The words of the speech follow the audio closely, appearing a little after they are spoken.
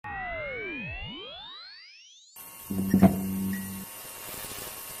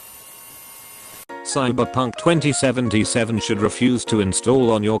Cyberpunk 2077 should refuse to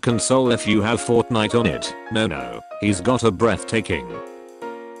install on your console if you have Fortnite on it. No, he's got a breathtaking.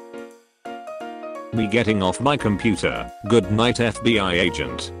 Me getting off my computer. Good night FBI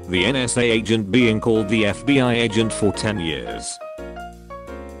agent. The NSA agent being called the FBI agent for 10 years.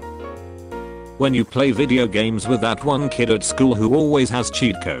 When you play video games with that one kid at school who always has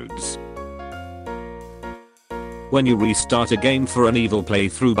cheat codes. When you restart a game for an evil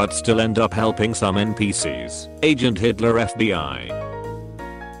playthrough but still end up helping some NPCs. Agent Hitler FBI.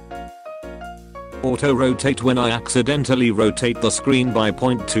 Auto rotate when I accidentally rotate the screen by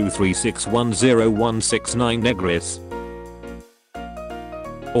 0.236100169 negris.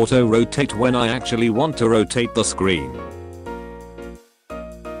 Auto rotate when I actually want to rotate the screen.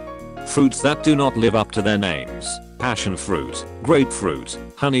 Fruits that do not live up to their names. Passion fruit, grapefruit,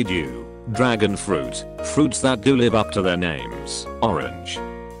 honeydew, dragon fruit. Fruits that do live up to their names. Orange.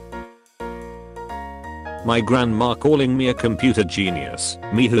 My grandma calling me a computer genius.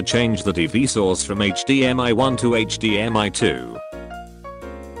 Me who changed the TV source from HDMI 1 to HDMI 2.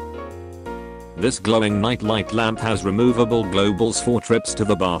 This glowing nightlight lamp has removable globals for trips to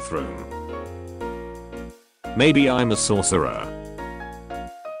the bathroom. Maybe I'm a sorcerer.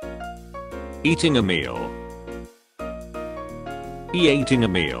 Eating a meal. Eating a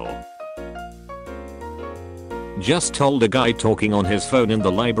meal. Just told a guy talking on his phone in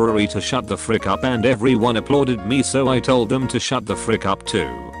the library to shut the frick up and everyone applauded me, so I told them to shut the frick up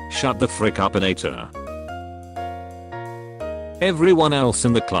too. Shut the frick up, Anator. Everyone else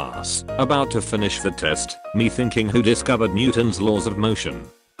in the class, about to finish the test, me thinking who discovered Newton's laws of motion.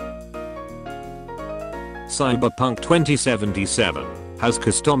 Cyberpunk 2077 has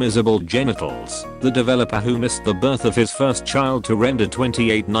customizable genitals. The developer who missed the birth of his first child to render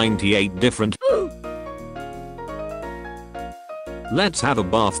 2898 different. Let's have a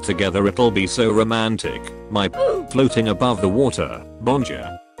bath together, it'll be so romantic. My floating above the water.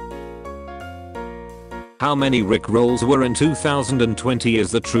 Bonjour. How many Rickrolls were in 2020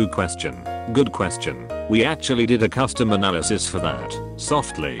 is the true question. Good question. We actually did a custom analysis for that.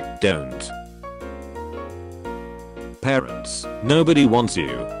 Softly, don't. Parents, nobody wants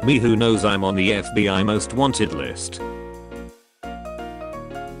you. Me who knows I'm on the FBI most wanted list.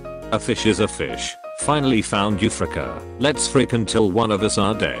 A fish is a fish. Finally found you, fricka. Let's frick until one of us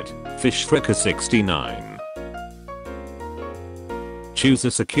are dead. Fish fricka 69. Choose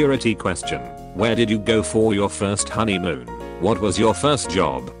a security question. Where did you go for your first honeymoon? What was your first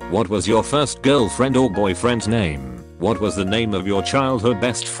job? What was your first girlfriend or boyfriend's name? What was the name of your childhood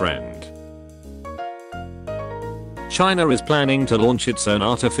best friend? China is planning to launch its own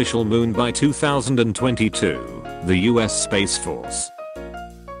artificial moon by 2022. The US Space Force.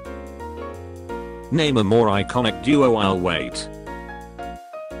 Name a more iconic duo. I'll wait.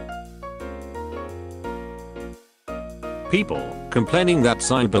 People complaining that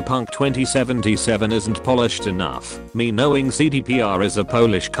Cyberpunk 2077 isn't polished enough. Me knowing CDPR is a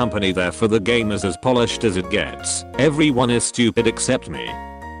Polish company, therefore the game is as polished as it gets. Everyone is stupid except me.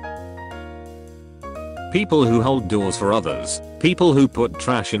 People who hold doors for others. People who put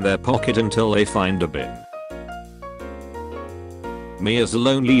trash in their pocket until they find a bin. Me as a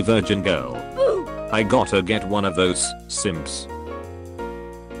lonely virgin girl. I gotta get one of those simps.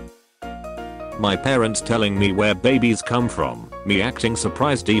 My parents telling me where babies come from. Me acting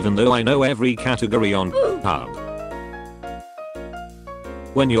surprised even though I know every category on Hub.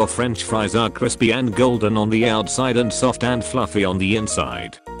 When your french fries are crispy and golden on the outside and soft and fluffy on the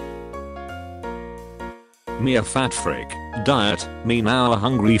inside. Me a fat frick. Diet. Me now a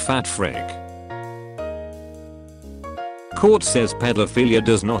hungry fat frick. Court says pedophilia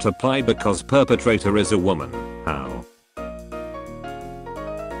does not apply because perpetrator is a woman. How?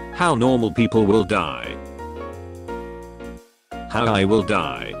 How normal people will die. How I will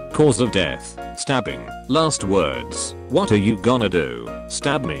die. Cause of death. Stabbing. Last words. What are you gonna do?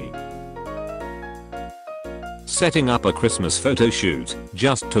 Stab me. Setting up a Christmas photo shoot.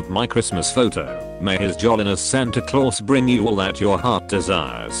 Just took my Christmas photo. May his jolliness Santa Claus bring you all that your heart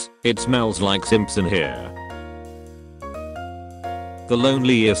desires. It smells like simps in here. The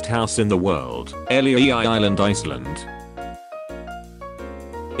loneliest house in the world. Ellie Island, Iceland.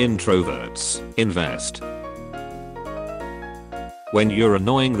 Introverts. Invest. When you're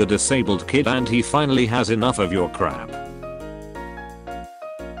annoying the disabled kid and he finally has enough of your crap.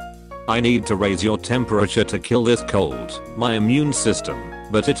 I need to raise your temperature to kill this cold. My immune system.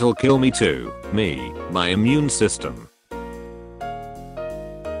 But it'll kill me too. Me. My immune system.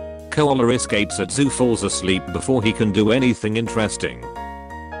 Koala escapes at zoo, falls asleep before he can do anything interesting.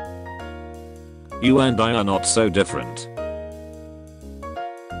 You and I are not so different.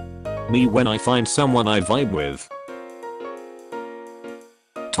 Me when I find someone I vibe with.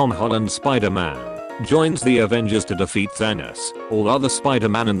 Tom Holland Spider-Man joins the Avengers to defeat Thanos, all other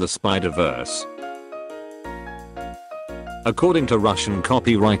Spider-Man in the Spider-Verse. According to Russian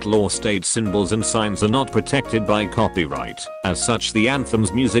copyright law, state symbols and signs are not protected by copyright. As such, the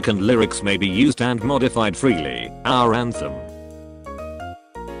anthem's music and lyrics may be used and modified freely. Our anthem.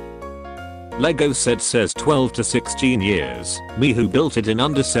 Lego set says 12 to 16 years. Me who built it in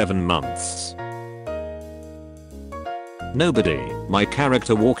under 7 months. Nobody. My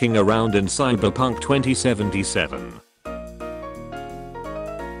character walking around in Cyberpunk 2077.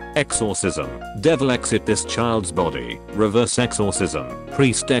 Exorcism. Devil exit this child's body. Reverse exorcism.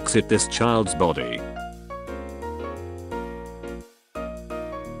 Priest exit this child's body.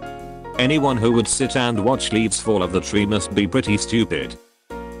 Anyone who would sit and watch leaves fall of the tree must be pretty stupid.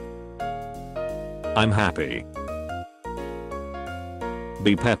 I'm happy.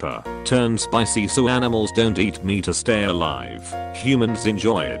 Be pepper. Turn spicy so animals don't eat me to stay alive. Humans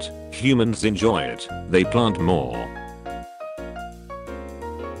enjoy it. Humans enjoy it. They plant more.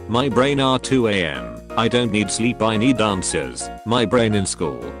 My brain are 2 AM. I don't need sleep, I need answers. My brain in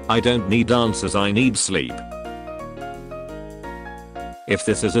school. I don't need answers, I need sleep. If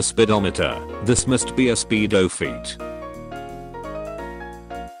this is a speedometer, this must be a speedo feat.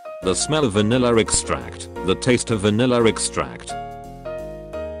 The smell of vanilla extract. The taste of vanilla extract.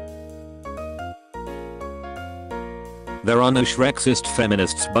 There are no Shrexist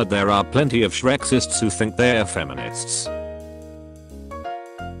feminists, but there are plenty of Shrexists who think they're feminists.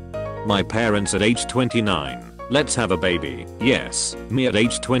 My parents at age 29. Let's have a baby. Yes, me at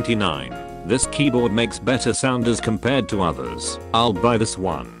age 29. This keyboard makes better sound as compared to others. I'll buy this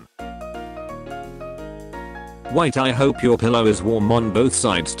one. White, I hope your pillow is warm on both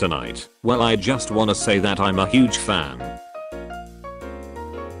sides tonight. Well, I just wanna say that I'm a huge fan.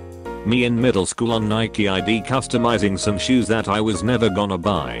 Me in middle school on Nike ID customizing some shoes that I was never gonna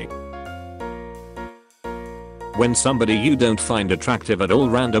buy. When somebody you don't find attractive at all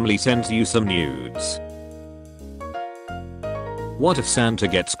randomly sends you some nudes. What if Santa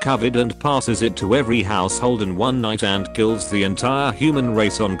gets COVID and passes it to every household in one night and kills the entire human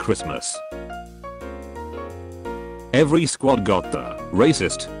race on Christmas? Every squad got the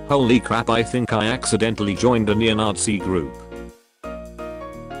racist. Holy crap, I think I accidentally joined a neo-Nazi group.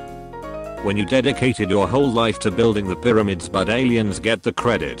 When you dedicated your whole life to building the pyramids but aliens get the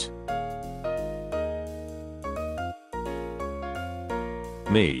credit.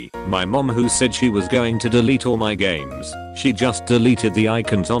 Me, my mom who said she was going to delete all my games, she just deleted the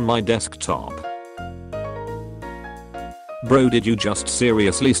icons on my desktop. Bro, did you just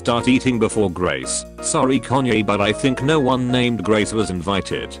seriously start eating before Grace? Sorry Kanye, but I think no one named Grace was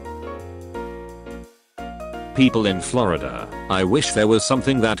invited. People in Florida, I wish there was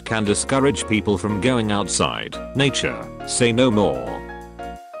something that can discourage people from going outside. Nature, say no more.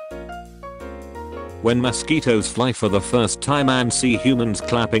 When mosquitoes fly for the first time and see humans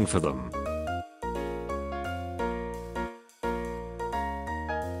clapping for them.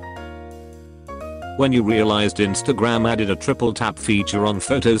 When you realized Instagram added a triple tap feature on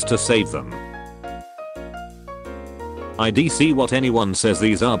photos to save them. I see what anyone says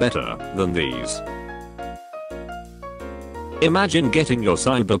these are better than these. Imagine getting your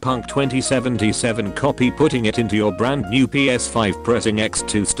Cyberpunk 2077 copy, putting it into your brand new PS5, pressing X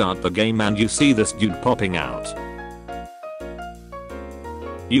to start the game, and you see this dude popping out.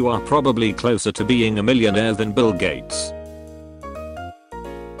 You are probably closer to being a millionaire than Bill Gates.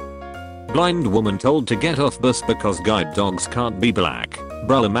 Blind woman told to get off bus because guide dogs can't be black.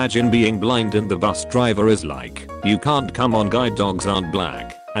 Bro, imagine being blind and the bus driver is like, you can't come on, guide dogs aren't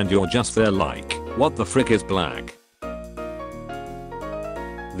black. And you're just there like, what the frick is black?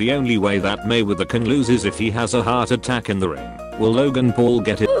 The only way that Mayweather can lose is if he has a heart attack in the ring. Will Logan Paul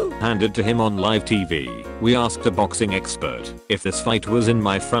get it handed to him on live TV? We asked a boxing expert. If this fight was in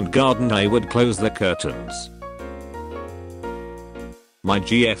my front garden, I would close the curtains. My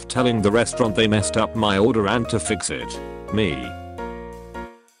GF telling the restaurant they messed up my order and to fix it. Me.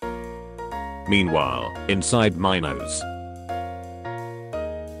 Meanwhile, inside my nose.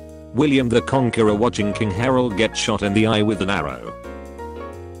 William the Conqueror watching King Harold get shot in the eye with an arrow.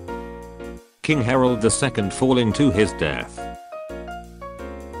 King Harold II falling to his death.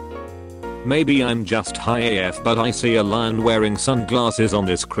 Maybe I'm just high AF, but I see a lion wearing sunglasses on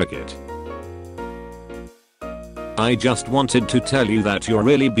this cricket. I just wanted to tell you that you're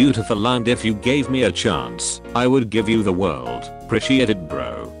really beautiful, and if you gave me a chance, I would give you the world. Appreciate it,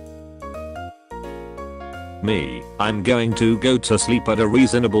 bro. Me, I'm going to go to sleep at a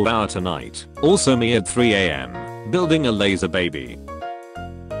reasonable hour tonight. Also me at 3 AM, building a laser baby.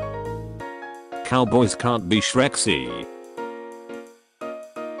 Cowboys can't be Shrek-y.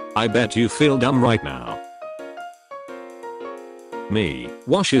 I bet you feel dumb right now. Me,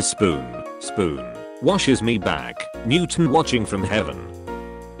 washes spoon, spoon, washes me back, Newton watching from heaven.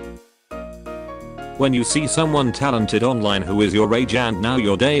 When you see someone talented online who is your age and now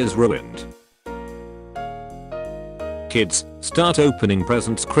your day is ruined. Kids, start opening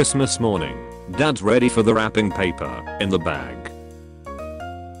presents Christmas morning. Dad's ready for the wrapping paper, in the bag.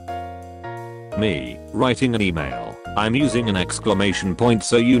 Me, writing an email. I'm using an exclamation point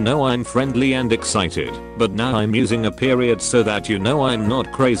so you know I'm friendly and excited, but now I'm using a period so that you know I'm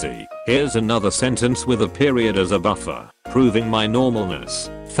not crazy. Here's another sentence with a period as a buffer, proving my normalness.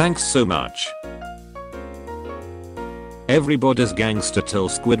 Thanks so much. Everybody's gangster till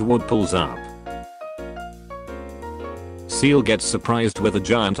Squidward pulls up. Seal gets surprised with a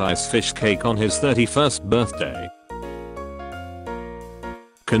giant ice fish cake on his 31st birthday.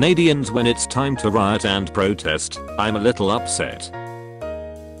 Canadians, when it's time to riot and protest, I'm a little upset.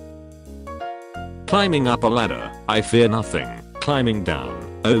 Climbing up a ladder, I fear nothing. Climbing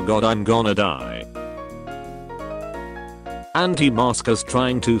down, oh god I'm gonna die. Anti-maskers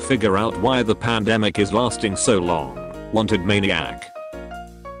trying to figure out why the pandemic is lasting so long. Wanted maniac.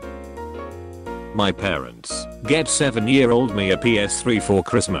 My parents get 7-year-old me a PS3 for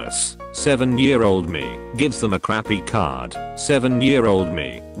Christmas. 7-year-old me gives them a crappy card. 7-year-old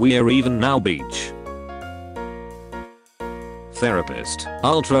me, we're even now beach. Therapist,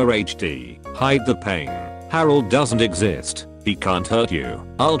 Ultra HD, hide the pain. Harold doesn't exist, he can't hurt you.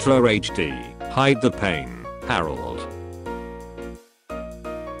 Ultra HD, hide the pain. Harold.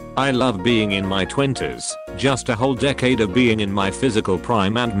 I love being in my 20s, just a whole decade of being in my physical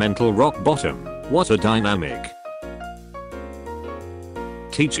prime and mental rock bottom. What a dynamic.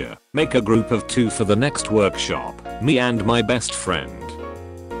 Teacher, make a group of 2 for the next workshop, me and my best friend.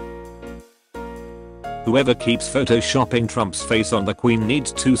 Whoever keeps photoshopping Trump's face on the Queen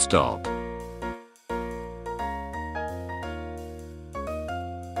needs to stop.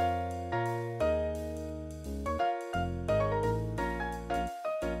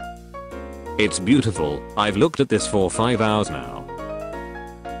 It's beautiful, I've looked at this for 5 hours now.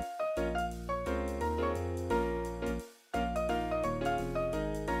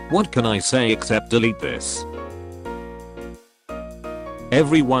 What can I say except delete this?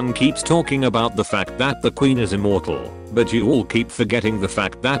 Everyone keeps talking about the fact that the Queen is immortal, but you all keep forgetting the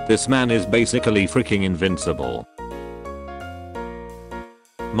fact that this man is basically freaking invincible.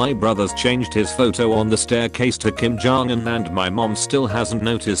 My brother's changed his photo on the staircase to Kim Jong-un and my mom still hasn't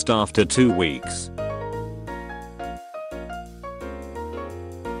noticed after 2 weeks.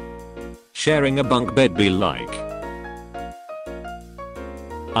 Sharing a bunk bed be like.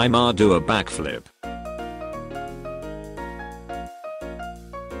 I'ma do a backflip.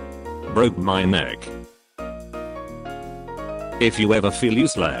 Broke my neck. If you ever feel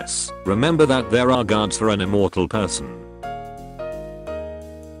useless, remember that there are guards for an immortal person.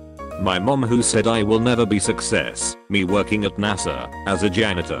 My mom who said I will never be success, me working at NASA, as a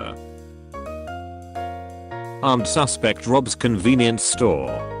janitor. Armed suspect robs convenience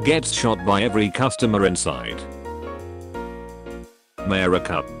store, gets shot by every customer inside.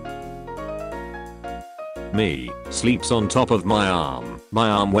 America. Me, sleeps on top of my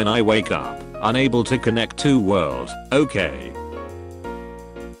arm when I wake up, unable to connect to world, okay.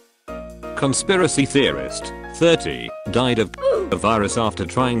 Conspiracy theorist, 30, died of a virus after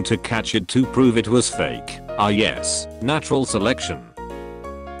trying to catch it to prove it was fake. Ah yes, natural selection.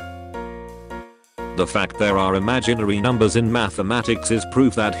 The fact there are imaginary numbers in mathematics is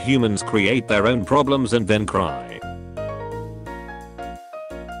proof that humans create their own problems and then cry.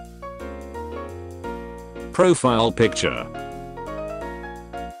 Profile picture.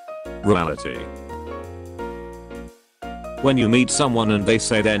 Reality. When you meet someone and they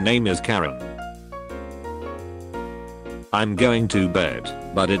say their name is Karen. I'm going to bed,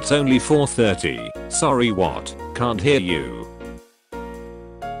 but it's only 4:30. Sorry what? Can't hear you.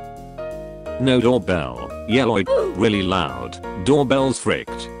 No doorbell. Yell oi really loud. Doorbell's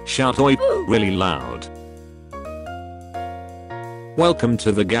fricked. Shout oi really loud. Welcome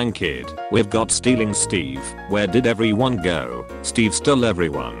to the gang kid. We've got Stealing Steve. Where did everyone go? Steve stole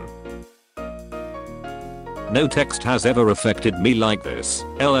everyone. No text has ever affected me like this.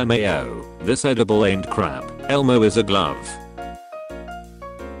 LMAO. This edible ain't crap. Elmo is a glove.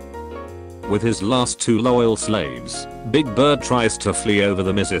 With his last 2 loyal slaves, Big Bird tries to flee over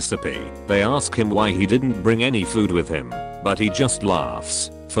the Mississippi. They ask him why he didn't bring any food with him, but he just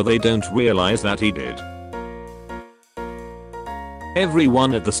laughs, for they don't realize that he did.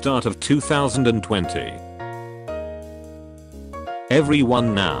 Everyone at the start of 2020.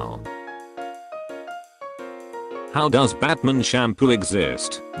 Everyone now. How does Batman shampoo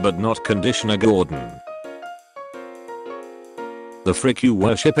exist, but not conditioner Gordon? The frick you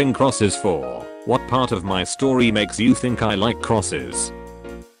worshipping crosses for? What part of my story makes you think I like crosses?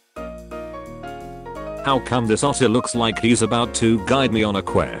 How come this otter looks like he's about to guide me on a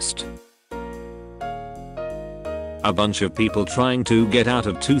quest? A bunch of people trying to get out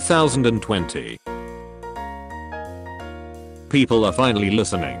of 2020. People are finally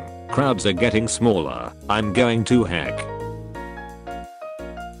listening. Crowds are getting smaller. I'm going to heck.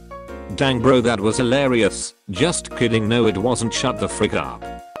 Dang bro, that was hilarious. Just kidding, no it wasn't, shut the frick up.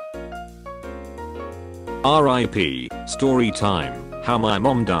 RIP, story time, how my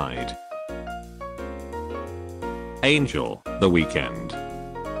mom died. Angel, The Weekend.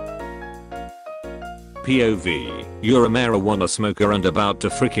 POV, you're a marijuana smoker and about to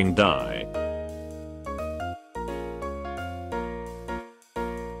freaking die.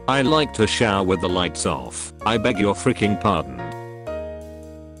 I like to shower with the lights off. I beg your freaking pardon.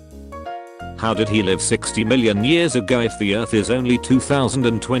 How did he live 60 million years ago if the earth is only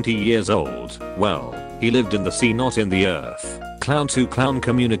 2020 years old? Well, he lived in the sea, not in the earth. Clown to clown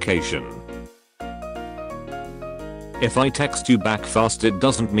communication. If I text you back fast, it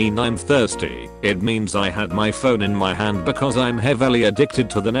doesn't mean I'm thirsty. It means I had my phone in my hand because I'm heavily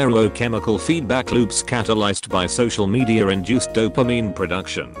addicted to the neurochemical feedback loops catalyzed by social media induced dopamine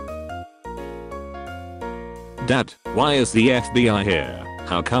production. Dad, why is the FBI here?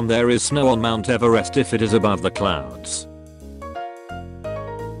 How come there is snow on Mount Everest if it is above the clouds?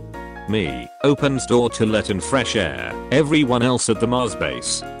 Me, opens door to let in fresh air. Everyone else at the Mars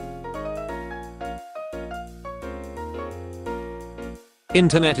base.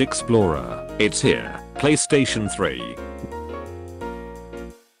 Internet Explorer, it's here. PlayStation 3.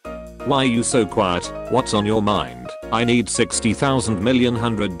 Why you so quiet? What's on your mind? I need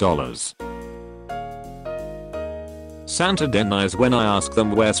 $60,000,100. Santa denies when I ask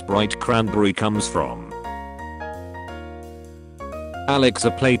them where Sprite Cranberry comes from.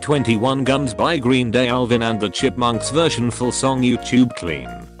 Alexa, play 21 Guns by Green Day, Alvin and the Chipmunks version full song YouTube clean.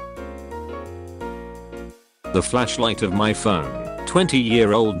 The flashlight of my phone.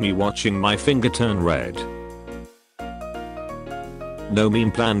 20-year-old me watching my finger turn red. No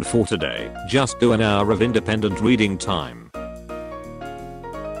meme planned for today, just do an hour of independent reading time.